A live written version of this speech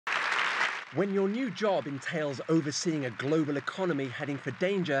When your new job entails overseeing a global economy heading for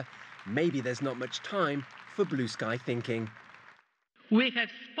danger, maybe there's not much time for blue sky thinking. We have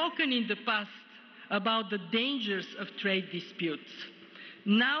spoken in the past about the dangers of trade disputes.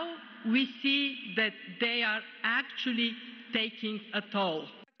 Now we see that they are actually taking a toll.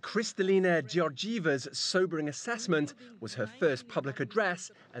 Kristalina Georgieva's sobering assessment was her first public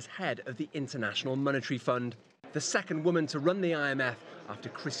address as head of the International Monetary Fund. The second woman to run the IMF after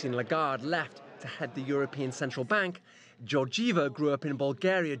Christine Lagarde left to head the European Central Bank, Georgieva grew up in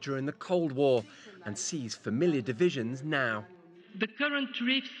Bulgaria during the Cold War and sees familiar divisions now. The current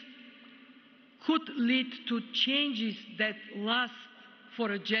rifts could lead to changes that last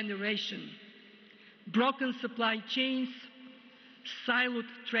for a generation. Broken supply chains, siloed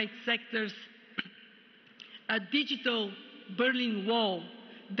trade sectors, a digital Berlin Wall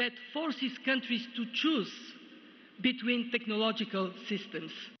that forces countries to choose between technological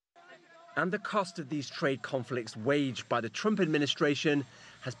systems. And the cost of these trade conflicts waged by the Trump administration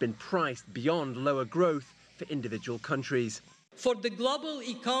has been priced beyond lower growth for individual countries. For the global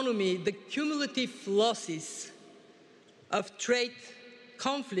economy, the cumulative losses of trade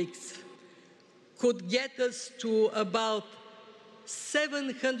conflicts could get us to about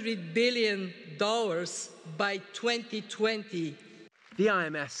 $700 billion by 2020. The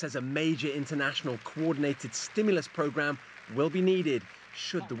IMF says a major international coordinated stimulus program will be needed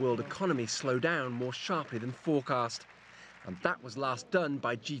should the world economy slow down more sharply than forecast. And that was last done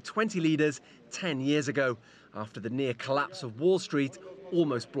by G20 leaders 10 years ago, after the near collapse of Wall Street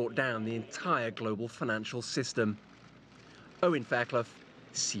almost brought down the entire global financial system. Owen, Fairclough,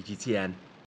 CGTN.